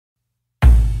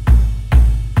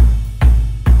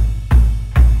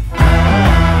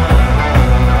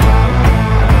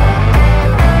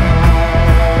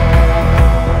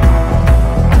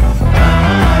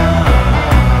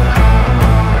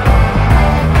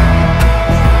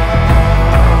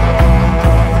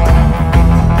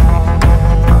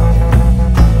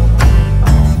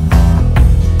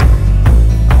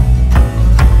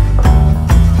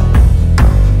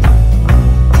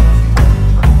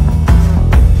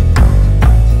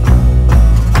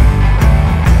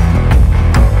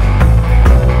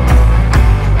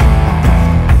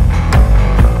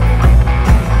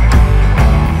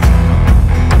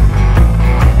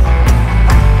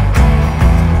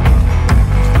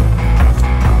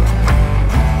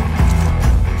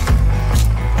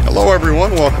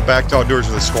everyone, welcome back to Outdoors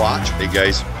with a Squatch. Hey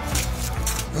guys,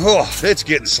 oh, it's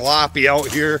getting sloppy out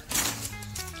here.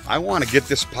 I want to get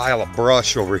this pile of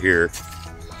brush over here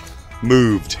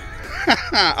moved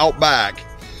out back.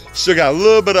 Still got a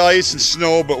little bit of ice and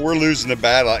snow, but we're losing the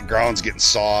battle. That ground's getting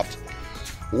soft.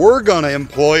 We're gonna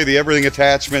employ the Everything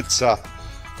Attachments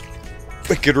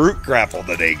Wicked Root Grapple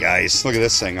today, guys. Look at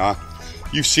this thing, huh?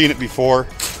 You've seen it before,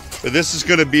 but this is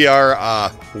gonna be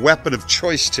our weapon of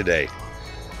choice today.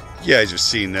 You guys have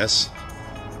seen this.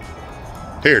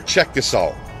 Here, check this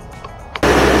out.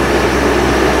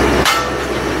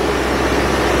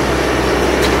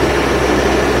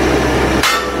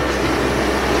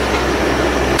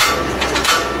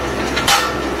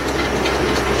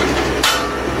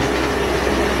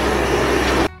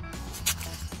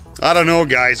 I don't know,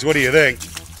 guys. What do you think?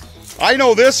 I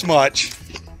know this much.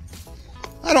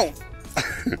 I don't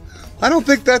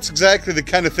think that's exactly the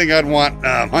kind of thing I'd want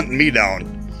hunting me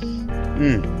down.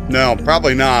 No,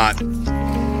 probably not.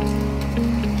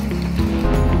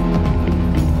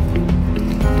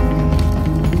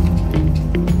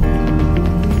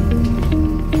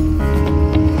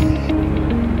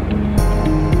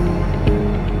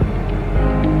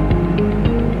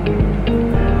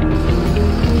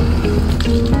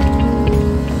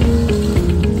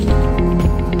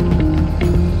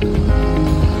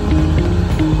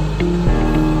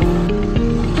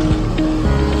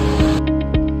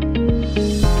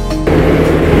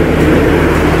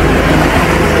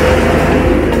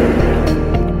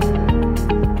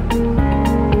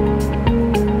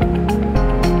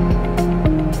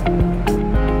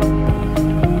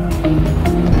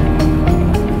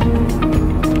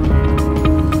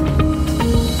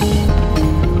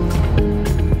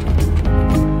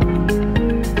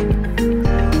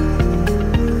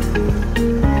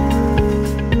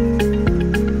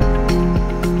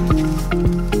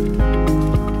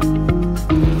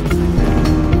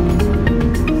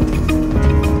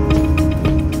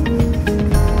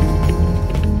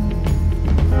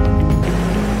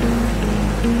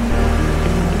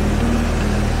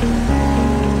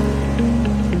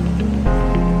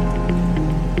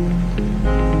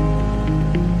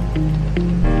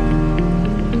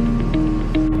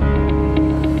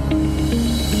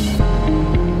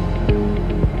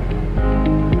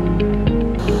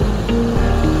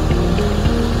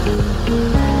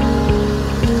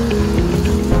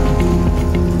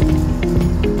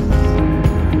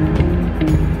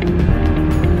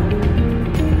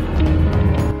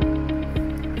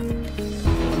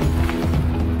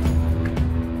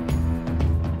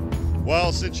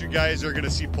 Well, since you guys are going to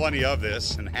see plenty of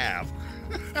this and have,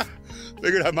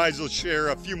 figured I might as well share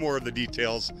a few more of the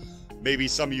details. Maybe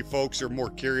some of you folks are more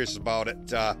curious about it,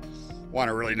 want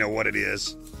to really know what it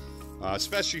is,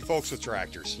 especially folks with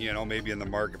tractors, you know, maybe in the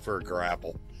market for a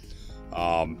grapple.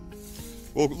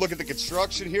 We'll look at the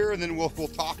construction here and then we'll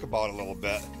talk about it a little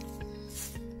bit.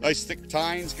 Nice thick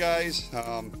tines, guys.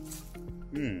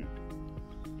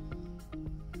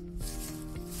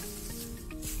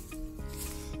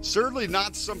 Certainly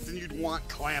not something you'd want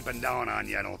clamping down on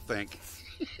you, I don't think.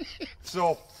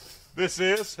 So this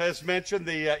is, as mentioned,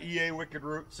 the EA Wicked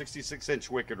Root 66-inch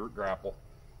Wicked Root Grapple.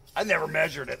 I never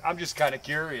measured it. I'm just kind of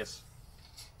curious.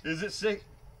 Is it 6?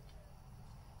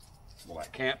 Well,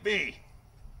 that can't be.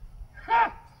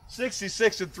 Ha!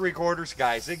 66 3/4,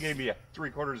 guys. They gave me a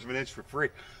 3/4 of an inch for free.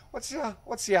 What's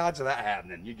the odds of that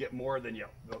happening? You get more than you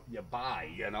buy,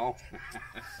 you know.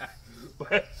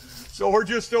 So we're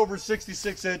just over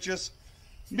 66 inches.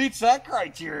 Meets that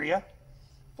criteria.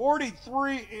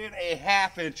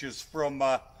 43.5 inches from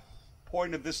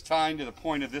point of this tine to the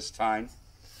point of this tine,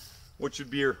 which would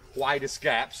be your widest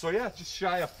gap. So yeah, just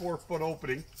shy of 4 foot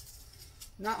opening.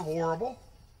 Not horrible.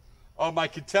 I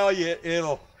can tell you,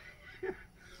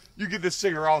 you get this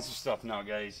thing around some stuff now,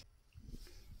 guys.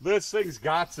 This thing's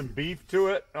got some beef to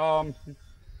it. I'm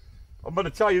going to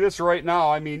tell you this right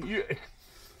now. I mean,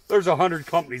 there's 100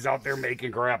 companies out there making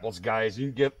grapples, guys. You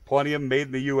can get plenty of them made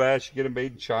in the U.S. You get them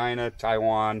made in China,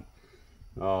 Taiwan,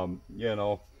 you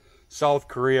know, South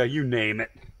Korea, you name it.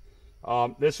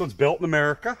 This one's built in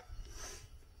America.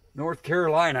 North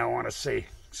Carolina, I want to say.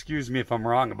 Excuse me if I'm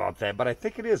wrong about that, but I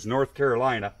think it is North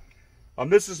Carolina.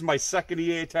 This is my second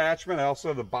EA attachment. I also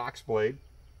have the box blade.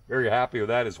 Very happy with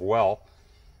that as well.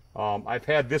 I've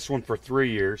had this one for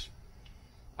 3 years.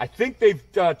 I think they've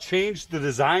changed the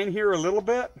design here a little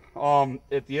bit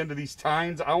at the end of these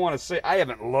tines. I want to say, I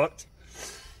haven't looked.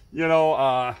 You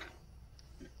know,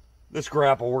 this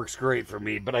grapple works great for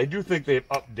me, but I do think they've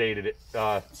updated it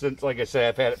since, like I said,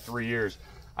 I've had it 3 years.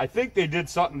 I think they did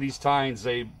something these tines.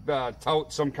 They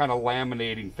tout some kind of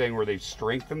laminating thing where they've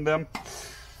strengthened them.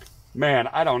 Man,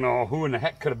 I don't know who in the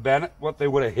heck could have been it, what they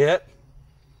would have hit.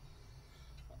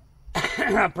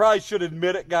 I probably should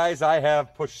admit it, guys. I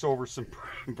have pushed over some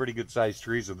pretty good sized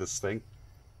trees with this thing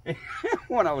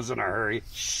when I was in a hurry.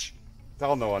 Shh,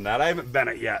 tell no one that. I haven't bent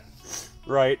it yet.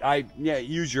 Right? Yeah,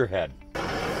 use your head.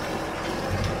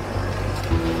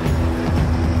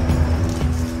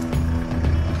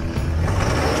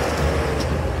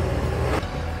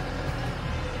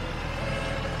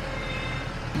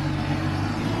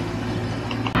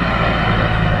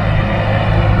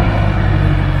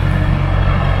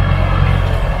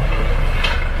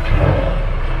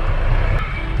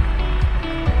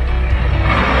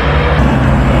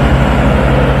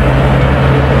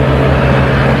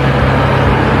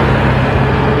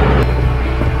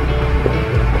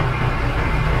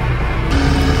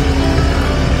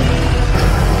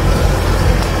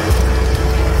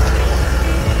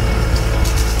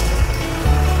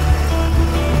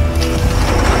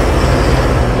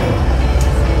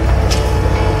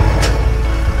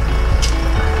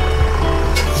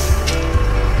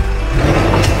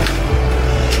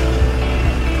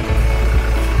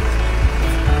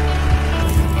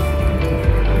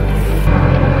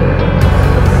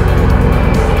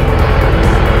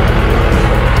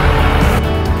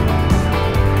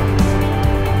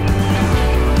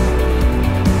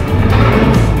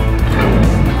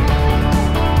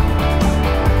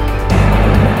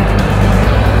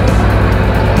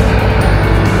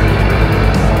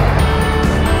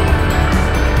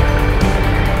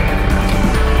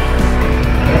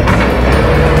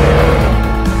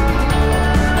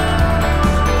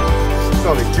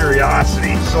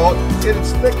 So at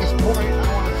its thickest point,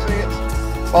 I want to say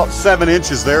it's about 7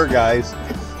 inches there, guys.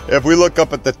 If we look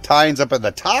up at the tines up at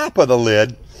the top of the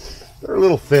lid, they're a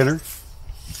little thinner.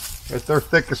 At their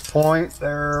thickest point,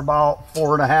 they're about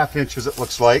 4.5 inches, it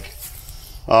looks like.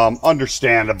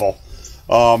 Understandable.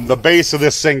 The base of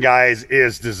this thing, guys,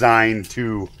 is designed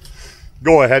to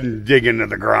go ahead and dig into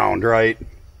the ground, right?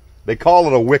 They call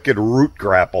it a wicked root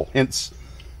grapple, hence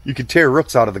you can tear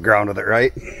roots out of the ground with it,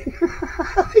 right?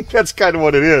 I think that's kind of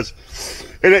what it is.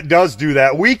 And it does do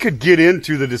that. We could get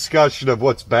into the discussion of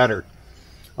what's better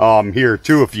here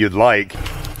too, if you'd like.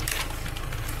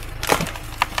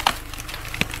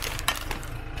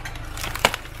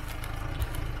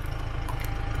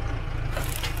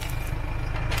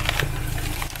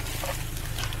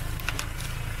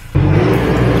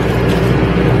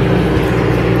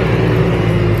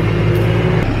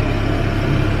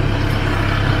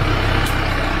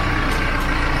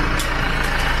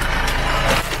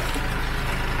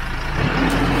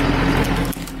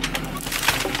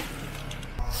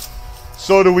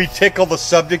 So do we tickle the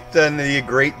subject and the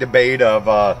great debate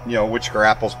of, you know, which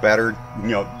grapple's better? You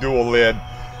know, dual lid,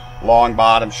 long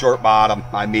bottom, short bottom.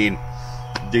 I mean,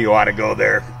 do you want to go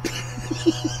there?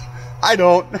 I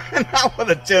don't. Not with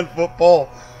a 10-foot pole.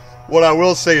 What I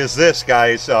will say is this,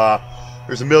 guys.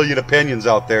 There's a million opinions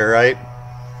out there, right?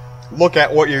 Look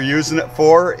at what you're using it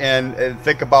for and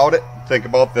think about it. Think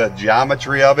about the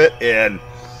geometry of it and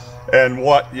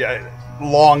what... Yeah,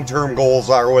 long-term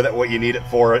goals are with it, what you need it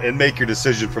for, and make your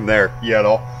decision from there, you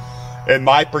know. In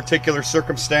my particular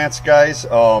circumstance, guys,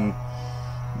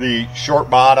 the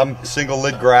short bottom single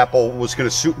lid grapple was going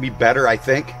to suit me better, I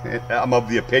think. I'm of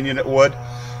the opinion it would.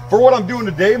 For what I'm doing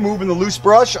today, moving the loose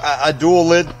brush, a dual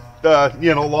lid,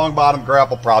 you know, long bottom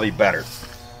grapple probably better.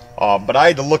 But I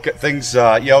had to look at things,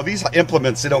 you know, these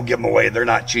implements, they don't give them away. They're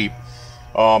not cheap.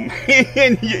 And,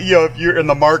 you know, if you're in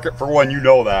the market for one, you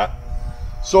know that.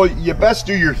 So you best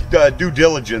do your due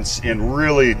diligence and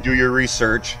really do your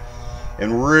research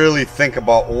and really think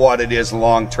about what it is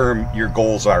long-term your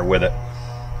goals are with it.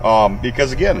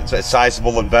 Because again, it's a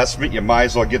sizable investment. You might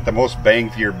as well get the most bang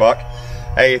for your buck.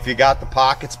 Hey, if you got the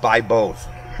pockets, buy both.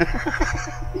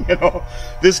 You know,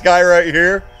 this guy right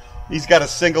here, he's got a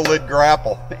single lid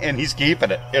grapple and he's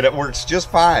keeping it and it works just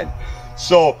fine.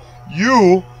 So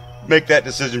you make that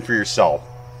decision for yourself.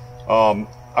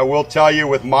 I will tell you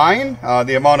with mine,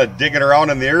 the amount of digging around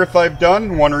in the earth I've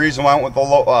done, one reason why I went with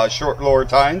the short lower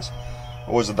tines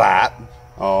was that.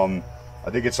 I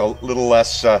think it's a little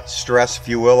less stress, if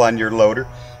you will, on your loader.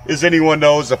 As anyone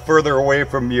knows, the further away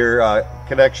from your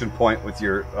connection point with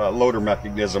your loader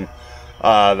mechanism,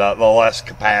 the less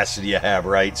capacity you have,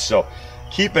 right? So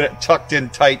keeping it tucked in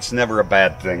tight's never a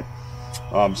bad thing.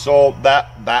 So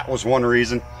that was one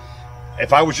reason.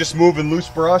 If I was just moving loose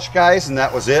brush, guys, and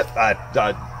that was it, I'd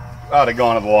have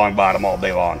gone to the long bottom all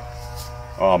day long.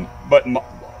 But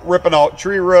ripping out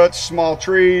tree roots, small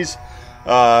trees,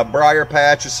 briar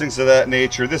patches, things of that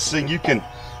nature, this thing, you can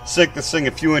sink this thing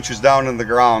a few inches down in the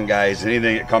ground, guys.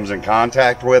 Anything it comes in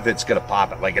contact with, it's going to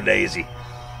pop it like a daisy.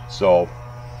 So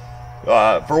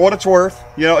for what it's worth,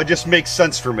 you know, it just makes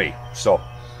sense for me. So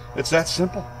it's that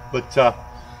simple. But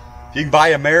if you can buy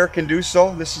American, do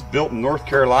so. This is built in North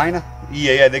Carolina.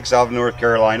 EA, I think, is out of North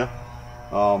Carolina.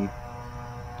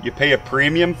 You pay a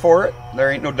premium for it.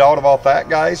 There ain't no doubt about that,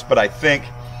 guys. But I think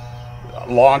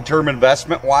long-term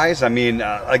investment wise, I mean,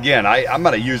 again, I'm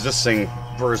going to use this thing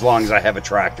for as long as I have a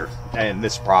tractor and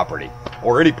this property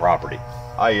or any property.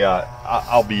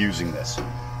 I'll be using this.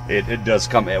 It does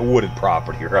come at wooded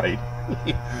property, right?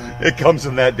 It comes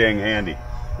in that dang handy.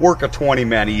 Work a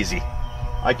 20-man easy.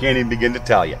 I can't even begin to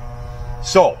tell you.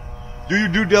 So do your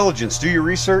due diligence, do your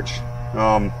research.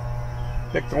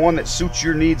 Pick the one that suits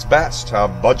your needs best.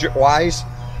 Budget wise,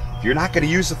 if you're not going to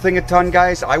use the thing a ton,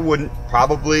 guys, I would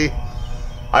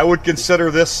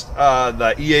consider this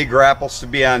the EA grapples to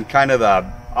be on kind of the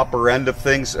upper end of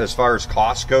things as far as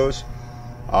cost goes.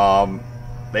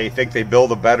 They think they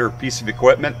build a better piece of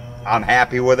equipment. I'm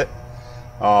happy with it.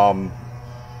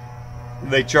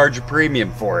 They charge a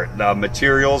premium for it. The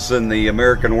materials and the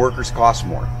American workers cost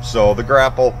more. So the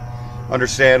grapple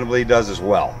understandably does as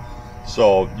well.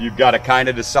 So you've got to kind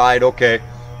of decide, okay,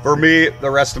 for me,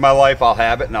 the rest of my life I'll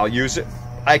have it and I'll use it.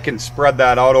 I can spread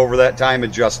that out over that time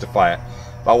and justify it.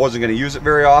 If I wasn't going to use it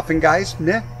very often, guys,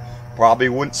 probably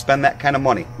wouldn't spend that kind of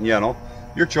money. You know,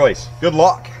 your choice. Good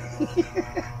luck.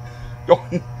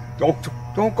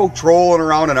 Don't go trolling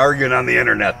around and arguing on the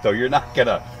internet, though. You're not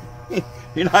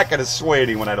gonna sway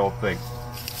anyone, I don't think.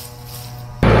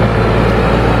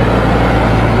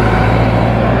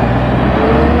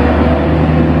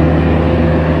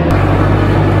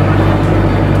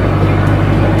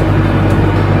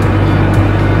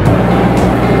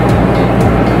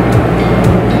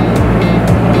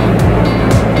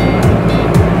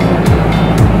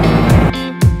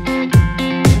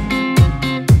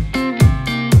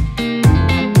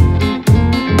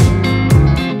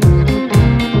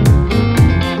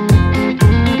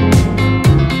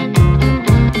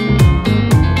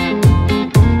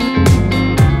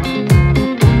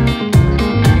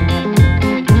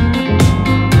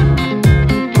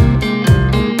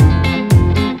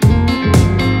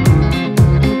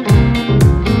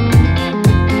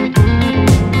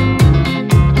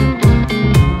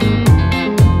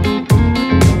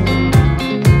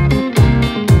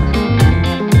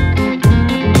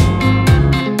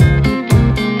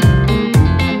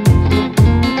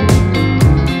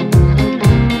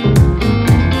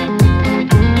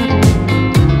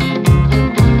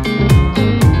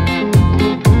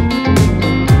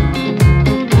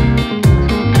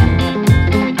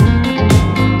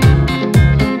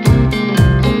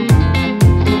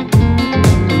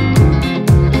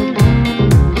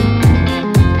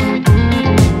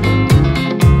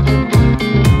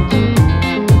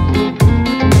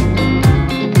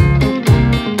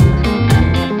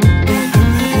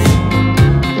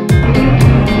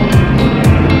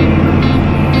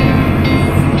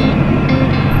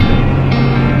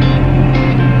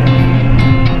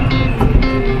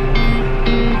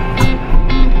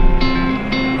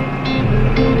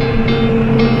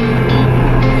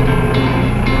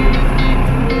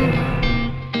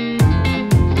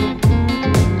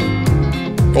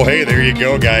 Well, hey, there you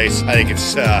go, guys. I think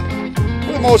it's,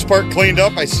 for the most part, cleaned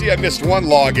up. I see I missed one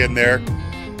log in there.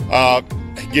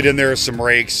 Get in there with some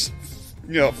rakes,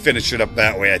 you know, finish it up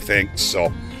that way, I think.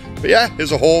 So, but yeah,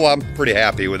 as a whole, I'm pretty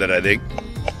happy with it, I think.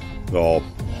 So,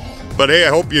 but hey, I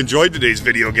hope you enjoyed today's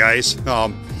video, guys.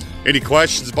 Any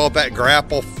questions about that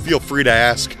grapple, feel free to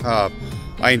ask.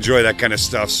 I enjoy that kind of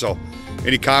stuff. So,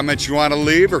 any comments you want to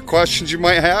leave or questions you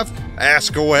might have,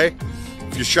 ask away.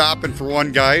 If you're shopping for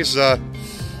one, guys,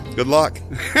 good luck.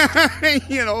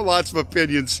 You know, lots of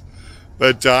opinions,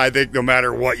 but I think no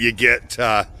matter what you get,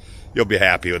 you'll be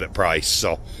happy with the price.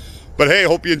 So, but hey,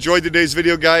 hope you enjoyed today's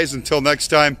video, guys. Until next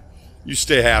time, you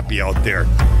stay happy out there.